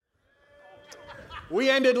We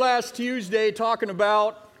ended last Tuesday talking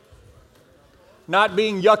about not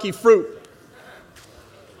being yucky fruit.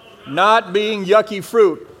 Not being yucky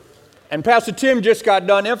fruit. And Pastor Tim just got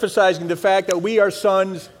done emphasizing the fact that we are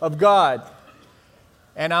sons of God.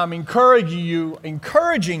 And I'm encouraging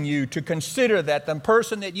you to consider that the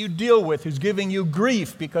person that you deal with who's giving you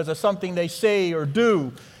grief because of something they say or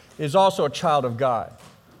do is also a child of God.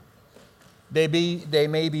 They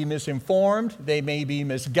may be misinformed, they may be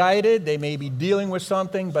misguided, they may be dealing with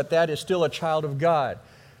something, but that is still a child of God.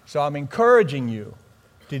 So I'm encouraging you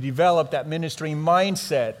to develop that ministry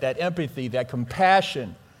mindset, that empathy, that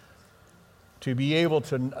compassion, to be able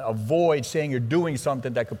to avoid saying you're doing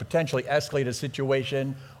something that could potentially escalate a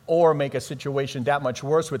situation or make a situation that much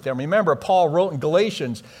worse with them. Remember, Paul wrote in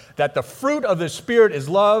Galatians that the fruit of the Spirit is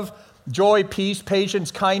love, joy, peace,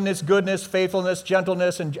 patience, kindness, goodness, faithfulness,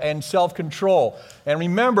 gentleness, and self-control. And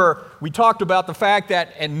remember, we talked about the fact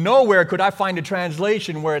that, and nowhere could I find a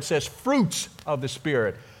translation where it says fruits of the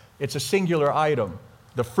Spirit. It's a singular item.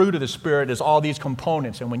 The fruit of the Spirit is all these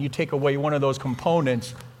components. And when you take away one of those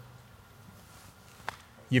components,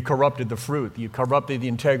 you've corrupted the fruit. You've corrupted the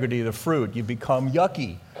integrity of the fruit. You become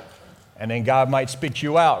yucky. And then God might spit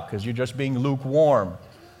you out because you're just being lukewarm.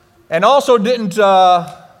 And also I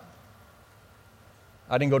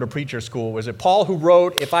didn't go to preacher school. Was it Paul who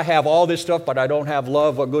wrote, if I have all this stuff but I don't have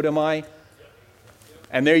love, what good am I?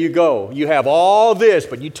 And there you go. You have all this,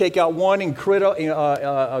 but you take out one a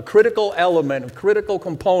critical element, a critical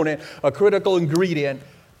component, a critical ingredient,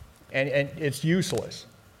 and it's useless.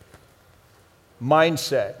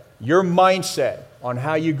 Mindset. Your mindset on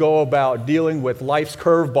how you go about dealing with life's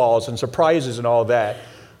curveballs and surprises and all that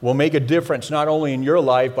will make a difference not only in your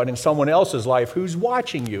life, but in someone else's life who's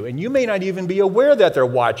watching you. And you may not even be aware that they're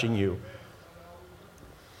watching you.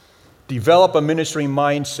 Develop a ministry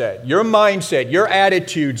mindset. Your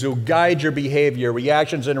attitudes will guide your behavior,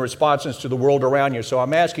 reactions, and responses to the world around you. So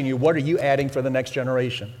I'm asking you, what are you adding for the next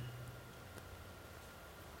generation?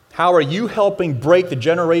 How are you helping break the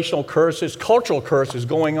generational curses, cultural curses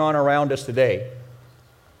going on around us today?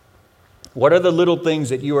 What are the little things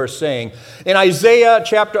that you are saying? In Isaiah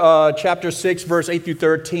chapter 6, verse 8 through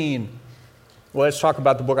 13, well, let's talk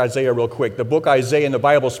about the book Isaiah real quick. The book Isaiah in the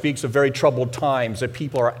Bible speaks of very troubled times, that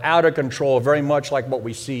people are out of control, very much like what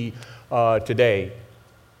we see today.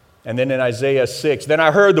 And then in Isaiah 6, then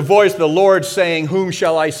I heard the voice of the Lord saying, whom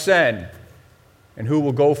shall I send? And who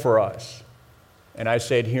will go for us? And I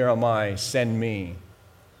said, here am I, send me.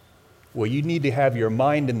 Well, you need to have your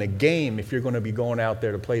mind in the game if you're going to be going out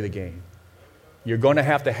there to play the game. You're going to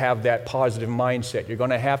have that positive mindset. You're going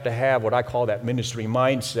to have what I call that ministry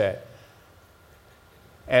mindset.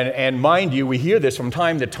 And mind you, we hear this from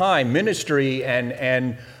time to time. Ministry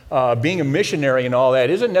and being a missionary and all that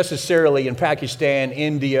isn't necessarily in Pakistan,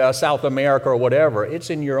 India, South America, or whatever. It's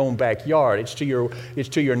in your own backyard. It's to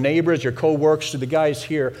your neighbors, your co-workers, to the guys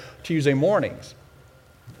here Tuesday mornings.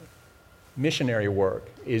 Missionary work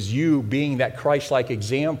is you being that Christ-like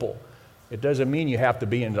example. It doesn't mean you have to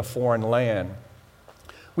be in a foreign land.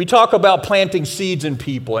 We talk about planting seeds in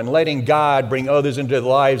people and letting God bring others into their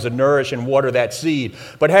lives and nourish and water that seed.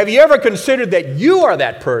 But have you ever considered that you are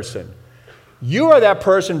that person? You are that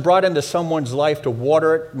person brought into someone's life to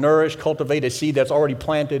water it, nourish, cultivate a seed that's already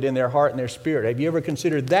planted in their heart and their spirit. Have you ever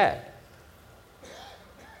considered that?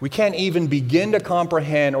 We can't even begin to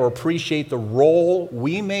comprehend or appreciate the role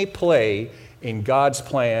we may play in God's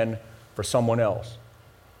plan for someone else.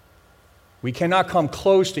 We cannot come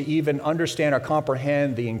close to even understand or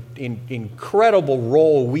comprehend the incredible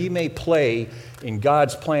role we may play in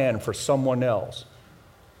God's plan for someone else.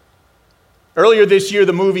 Earlier this year,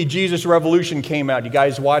 the movie Jesus Revolution came out. You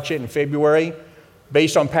guys watch it in February?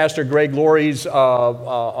 Based on Pastor Greg Laurie's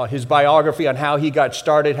his biography on how he got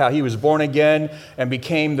started, how he was born again and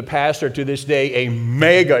became the pastor to this day, a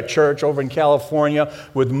mega church over in California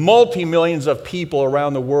with multi-millions of people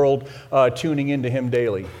around the world tuning into him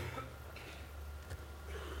daily.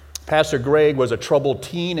 Pastor Greg was a troubled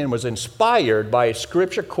teen and was inspired by a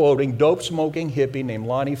scripture-quoting, dope-smoking hippie named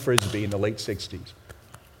Lonnie Frisbee in the late 60s.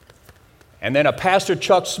 And then a Pastor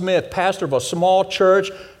Chuck Smith, pastor of a small church,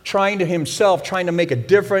 trying to make a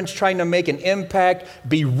difference, trying to make an impact,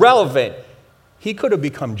 be relevant. He could have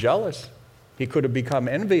become jealous. He could have become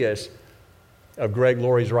envious of Greg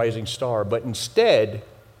Laurie's rising star. But instead,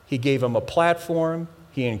 he gave him a platform,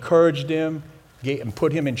 he encouraged him, and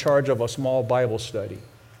put him in charge of a small Bible study.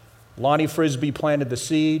 Lonnie Frisbee planted the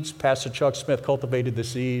seeds. Pastor Chuck Smith cultivated the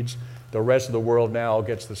seeds. The rest of the world now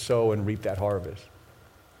gets to sow and reap that harvest.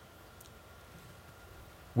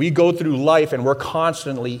 We go through life and we're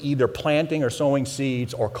constantly either planting or sowing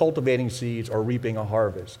seeds or cultivating seeds or reaping a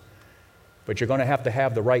harvest. But you're going to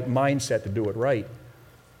have the right mindset to do it right.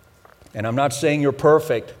 And I'm not saying you're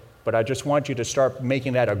perfect, but I just want you to start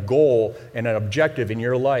making that a goal and an objective in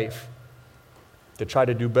your life to try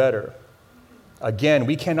to do better. Again,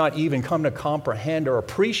 we cannot even come to comprehend or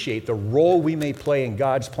appreciate the role we may play in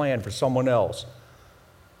God's plan for someone else.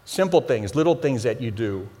 Simple things, little things that you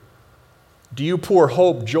do. Do you pour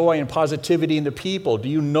hope, joy, and positivity into people? Do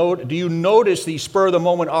you notice these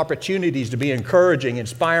spur-of-the-moment opportunities to be encouraging,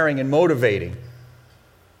 inspiring, and motivating?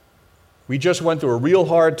 We just went through a real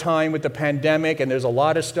hard time with the pandemic, and there's a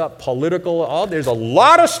lot of stuff, political, there's a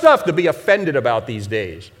lot of stuff to be offended about these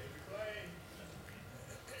days.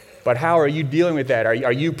 But how are you dealing with that?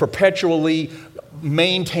 Are you perpetually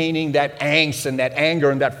maintaining that angst and that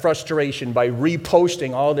anger and that frustration by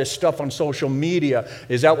reposting all this stuff on social media?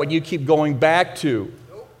 Is that what you keep going back to?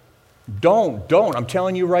 Don't. I'm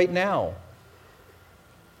telling you right now.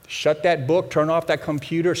 Shut that book, turn off that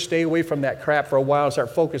computer, stay away from that crap for a while and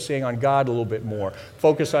start focusing on God a little bit more.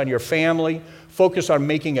 Focus on your family. Focus on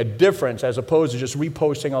making a difference as opposed to just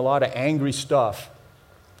reposting a lot of angry stuff.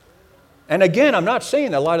 And again, I'm not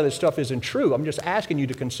saying that a lot of this stuff isn't true. I'm just asking you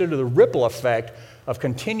to consider the ripple effect of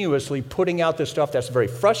continuously putting out this stuff that's very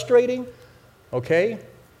frustrating, okay?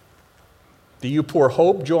 Do you pour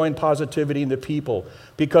hope, joy, and positivity into people?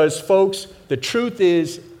 Because, folks, the truth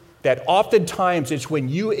is that oftentimes it's when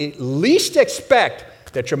you at least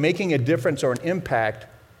expect that you're making a difference or an impact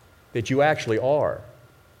that you actually are.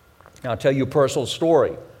 Now, I'll tell you a personal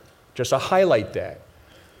story, just to highlight that.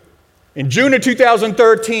 In June of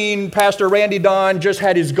 2013, Pastor Randy Don just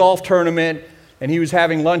had his golf tournament, and he was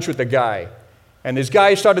having lunch with a guy. And this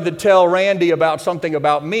guy started to tell Randy about something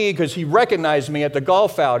about me because he recognized me at the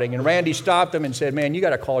golf outing. And Randy stopped him and said, "Man, you got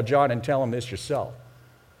to call John and tell him this yourself."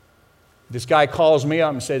 This guy calls me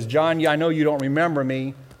up and says, "John, I know you don't remember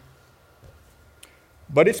me,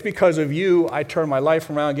 but it's because of you I turned my life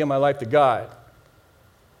around and gave my life to God.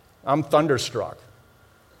 I'm thunderstruck."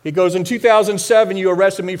 He goes, "In 2007, you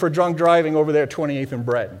arrested me for drunk driving over there at 28th and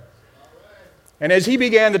Breton." And as he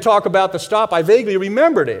began to talk about the stop, I vaguely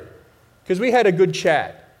remembered it because we had a good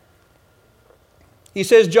chat. He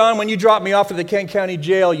says, "John, when you dropped me off at the Kent County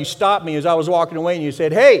Jail, you stopped me as I was walking away and you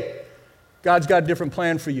said, 'Hey, God's got a different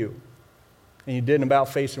plan for you.' And you did an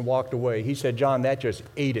about-face and walked away." He said, "John, that just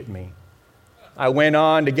ate at me. I went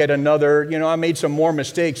on to get another, I made some more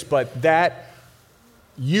mistakes, but that,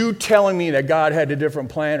 you telling me that God has a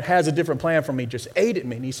different plan for me just ate at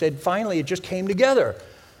me." And he said, finally, it just came together.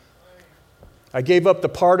 I gave up the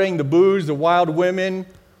partying, the booze, the wild women,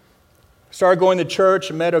 started going to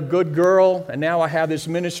church, met a good girl, and now I have this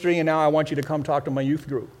ministry, and now I want you to come talk to my youth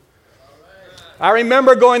group. I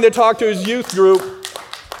remember going to talk to his youth group,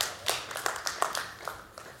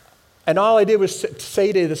 and all I did was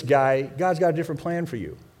say to this guy, "God's got a different plan for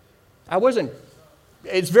you."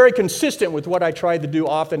 It's very consistent with what I tried to do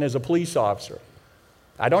often as a police officer.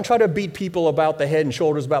 I don't try to beat people about the head and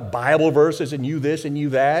shoulders about Bible verses and you this and you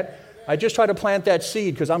that. I just try to plant that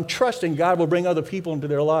seed because I'm trusting God will bring other people into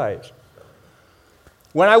their lives.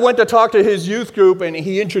 When I went to talk to his youth group and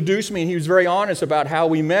he introduced me and he was very honest about how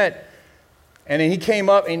we met, and then he came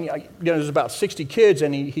up and there's about 60 kids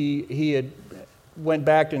and he had went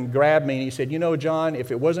back and grabbed me and he said, "John, if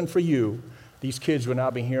it wasn't for you, these kids would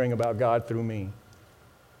not be hearing about God through me."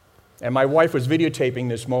 And my wife was videotaping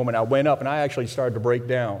this moment. I went up and I actually started to break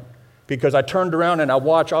down because I turned around and I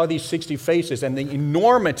watched all these 60 faces and the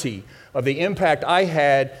enormity of the impact I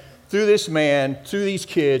had through this man, through these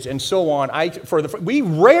kids, and so on. We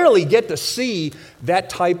rarely get to see that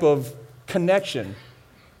type of connection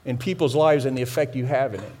in people's lives and the effect you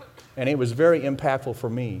have in it. And it was very impactful for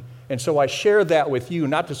me. And so I share that with you,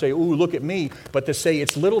 not to say, "Ooh, look at me," but to say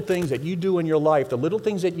it's little things that you do in your life, the little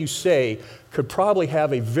things that you say could probably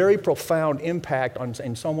have a very profound impact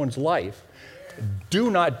in someone's life. Do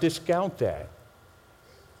not discount that.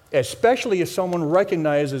 Especially if someone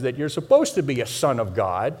recognizes that you're supposed to be a son of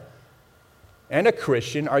God and a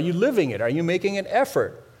Christian. Are you living it? Are you making an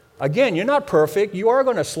effort? Again, you're not perfect. You are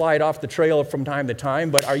going to slide off the trail from time to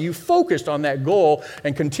time, but are you focused on that goal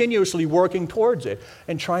and continuously working towards it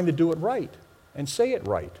and trying to do it right and say it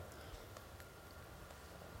right?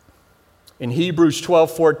 In Hebrews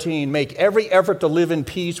 12:14, "Make every effort to live in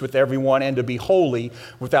peace with everyone and to be holy.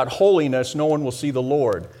 Without holiness, no one will see the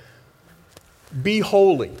Lord." Be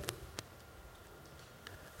holy.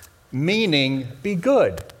 Meaning, be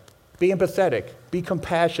good, be empathetic, be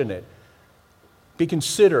compassionate, be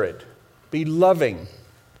considerate, be loving.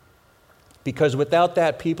 Because without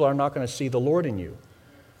that, people are not going to see the Lord in you.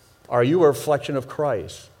 Are you a reflection of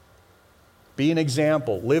Christ? Be an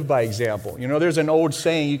example. Live by example. There's an old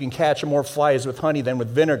saying, you can catch more flies with honey than with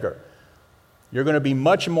vinegar. You're going to be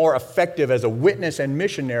much more effective as a witness and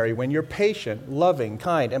missionary when you're patient, loving,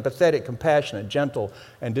 kind, empathetic, compassionate, gentle,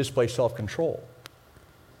 and display self-control.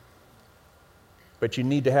 But you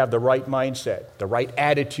need to have the right mindset, the right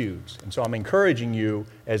attitudes. And so I'm encouraging you,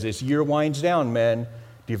 as this year winds down, men,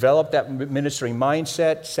 develop that ministry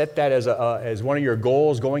mindset. Set that as one of your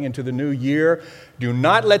goals going into the new year. Do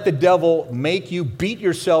not let the devil make you beat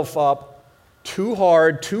yourself up too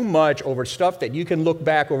hard, too much over stuff that you can look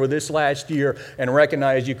back over this last year and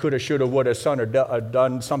recognize you could have, should have, would have,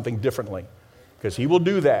 done something differently. Because he will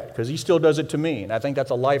do that, because he still does it to me. And I think that's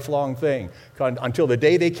a lifelong thing. Until the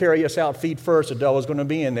day they carry us out feet first, the devil's going to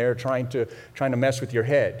be in there trying to mess with your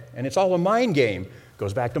head. And it's all a mind game. It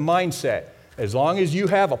goes back to mindset. As long as you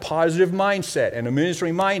have a positive mindset and a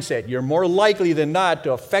ministry mindset, you're more likely than not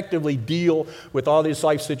to effectively deal with all these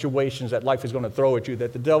life situations that life is going to throw at you,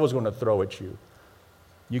 that the devil's going to throw at you.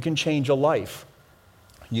 You can change a life.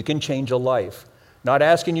 You can change a life. Not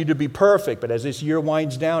asking you to be perfect, but as this year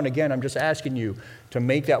winds down, again, I'm just asking you to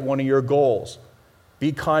make that one of your goals.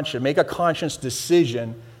 Be conscious. Make a conscious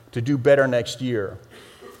decision to do better next year.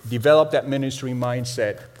 Develop that ministry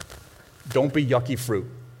mindset. Don't be yucky fruit.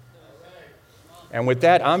 And with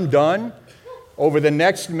that, I'm done. Over the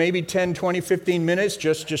next maybe 10, 20, 15 minutes,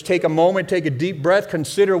 just take a moment, take a deep breath,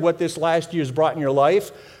 consider what this last year's brought in your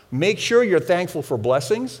life. Make sure you're thankful for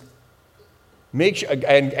blessings. Make sure,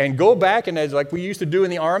 and go back, and as like we used to do in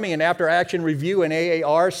the Army, and after action review and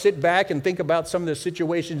AAR, sit back and think about some of the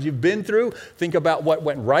situations you've been through. Think about what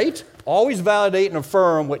went right. Always validate and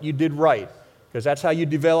affirm what you did right, because that's how you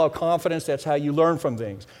develop confidence. That's how you learn from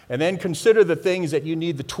things. And then consider the things that you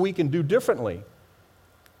need to tweak and do differently.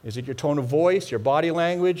 Is it your tone of voice, your body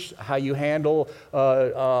language, how you handle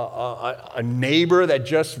a neighbor that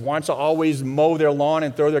just wants to always mow their lawn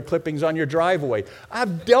and throw their clippings on your driveway?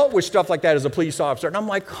 I've dealt with stuff like that as a police officer, and I'm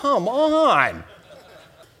like, come on.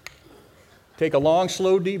 Take a long,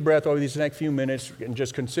 slow, deep breath over these next few minutes and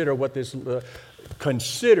just consider what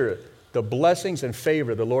consider the blessings and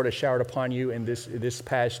favor the Lord has showered upon you in this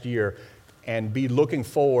past year. And be looking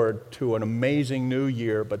forward to an amazing new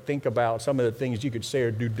year, but think about some of the things you could say or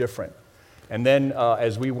do different. And then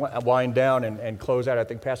as we wind down and close out, I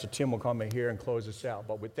think Pastor Tim will come in here and close us out.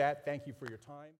 But with that, thank you for your time.